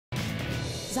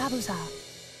Zabuza.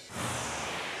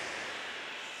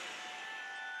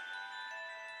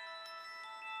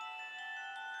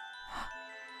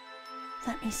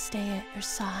 Let me stay at your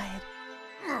side.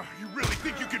 You really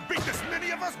think you can beat this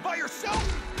many of us by yourself?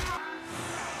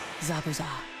 Zabuza,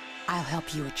 I'll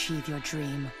help you achieve your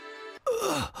dream.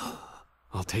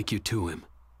 I'll take you to him.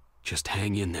 Just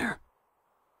hang in there.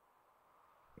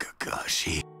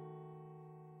 Kakashi.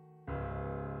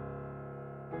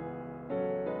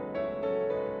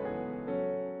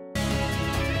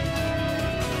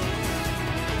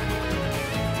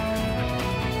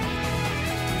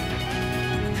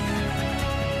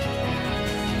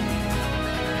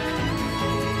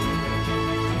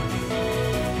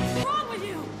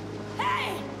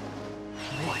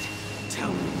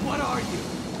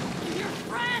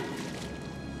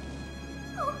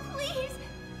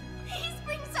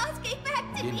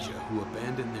 Ninja who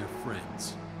abandon their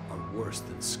friends are worse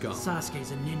than scum.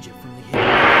 Sasuke's a ninja from the hill.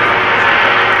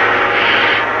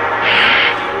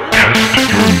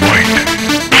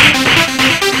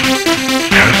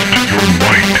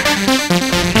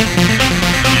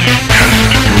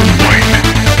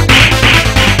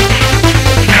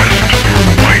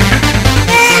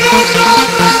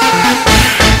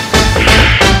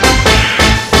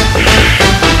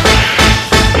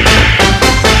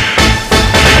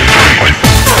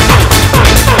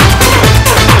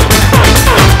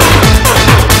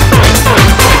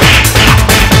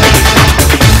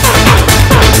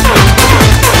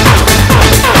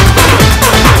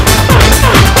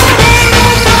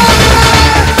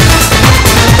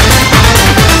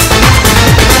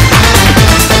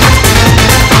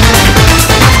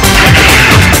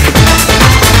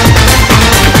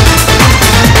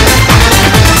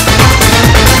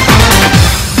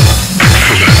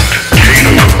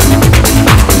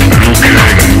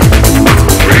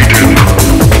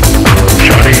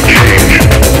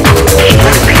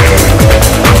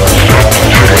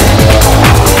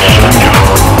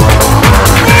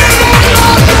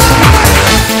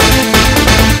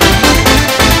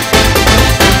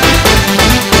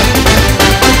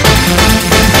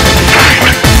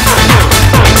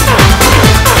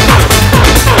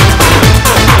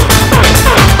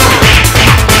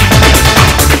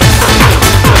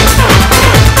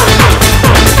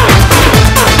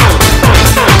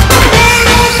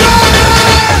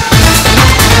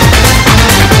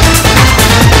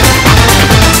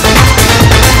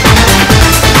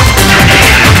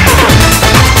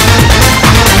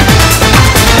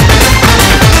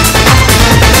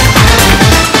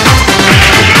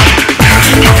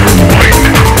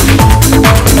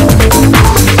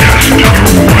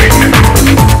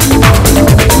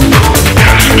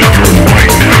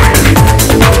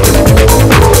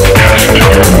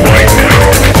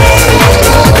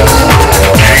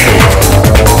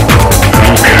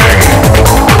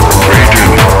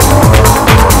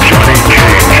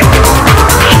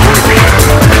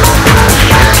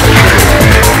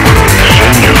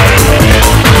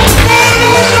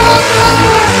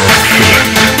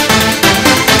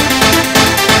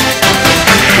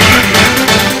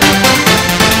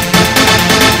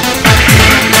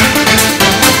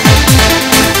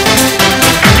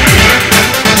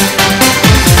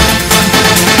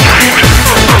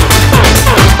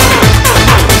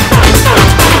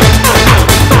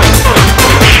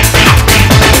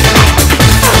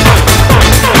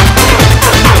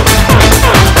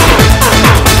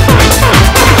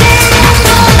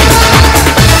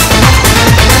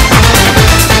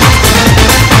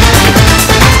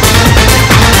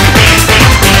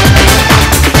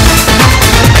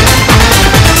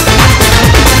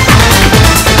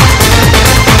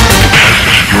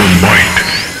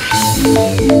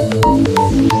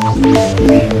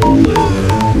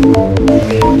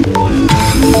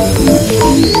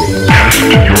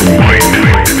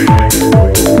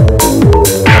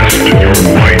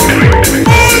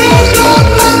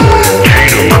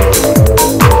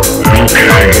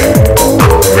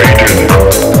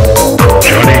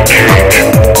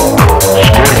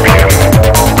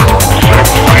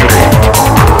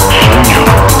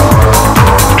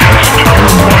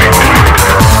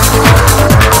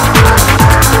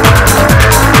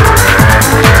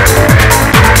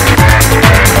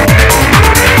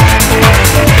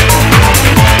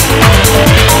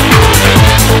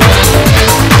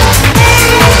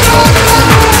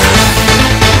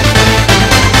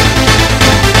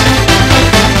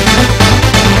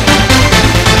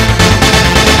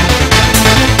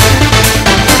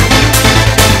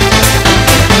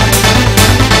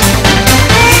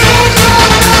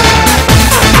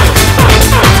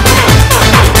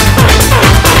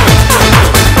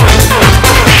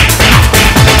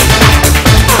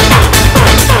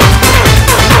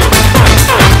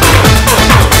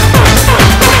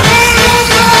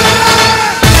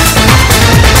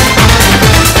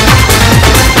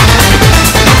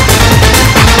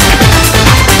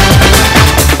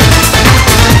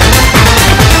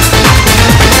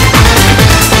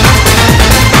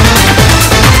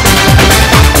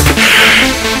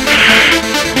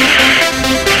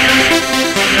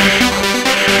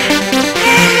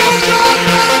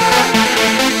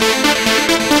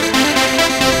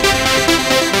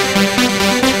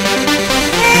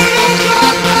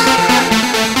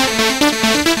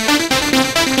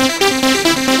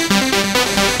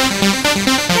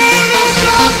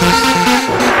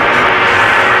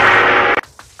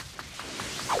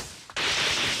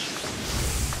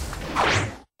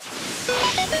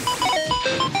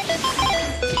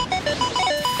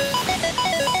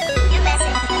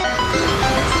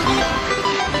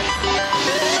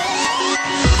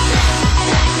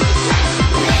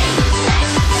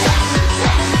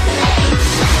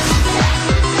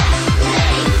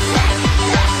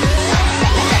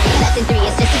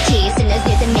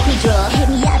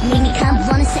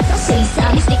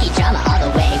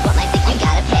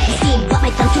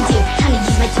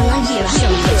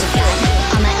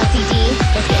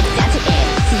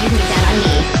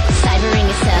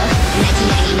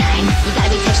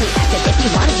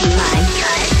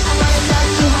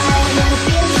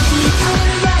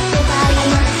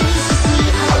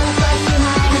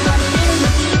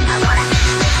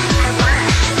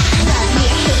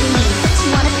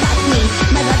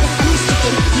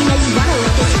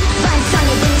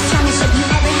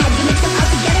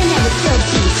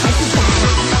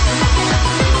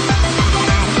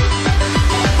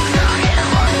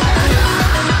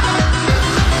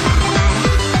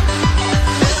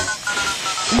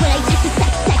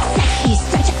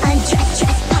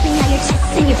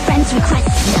 friend's request.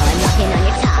 Now I'm knocking on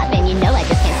your top, and you know I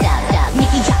just can't stop.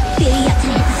 Make you drop, fill you up to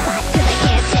hit the spot, 'cause I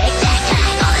can't take that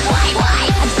time. All this why?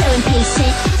 I'm so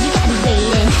impatient, you got me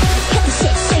waiting. Cut the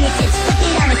shit, show your tits, flip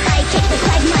it on a sidekick. The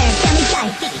quagmire, family guy,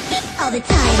 all the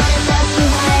time. I wanna fuck you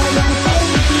hard, I wanna feel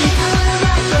you deep. I wanna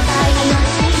rock your body, I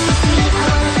wanna taste you sweet. I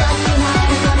wanna fuck you hard,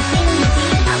 I wanna feel you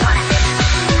deep. I wanna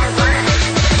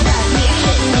love me or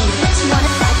hate me, but you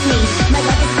wanna fuck me. My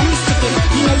love is unrestricted,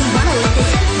 you know you wanna live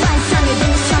this. Rhyme stronger than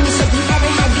the strongest shit you ever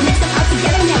had. You mix them all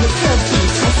together, now we're thrilled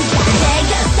beats. I see that. There you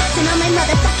go, flexing on my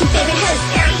motherfucking favorite host.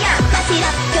 Hurry up, bust it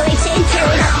up, go H and tear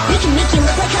it up. We can make you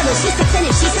look like Hobo, she's 6 and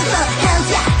she's so slow. Hell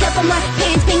yeah, couple more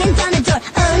parents banging down the door.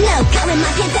 Oh no, calling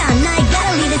my pants down, I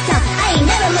gotta leave this town. I ain't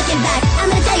never looking back, I'm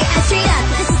gonna tell your ass straight up.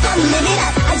 This is how we live it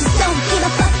up, I just don't give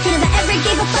a fuck. And if I ever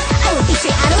gave a fuck, I will be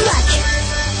straight out of luck.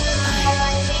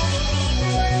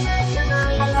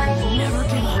 Never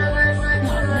give up.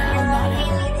 Not now, not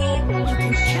ever. You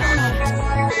can count on it.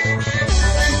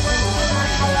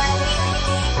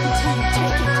 Until you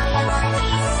take it. I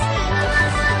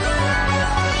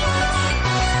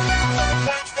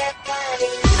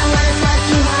wanna fuck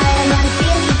you hard, I wanna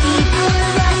feel you deep. I wanna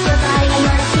rock your body, I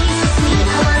wanna taste you sweet.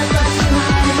 I wanna fuck you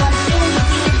hard, I wanna feel you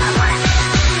deep. I wanna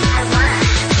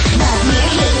love me or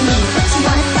hate me, but you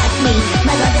wanna fuck me.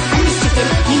 My love is unrestricted,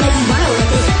 you know you wanna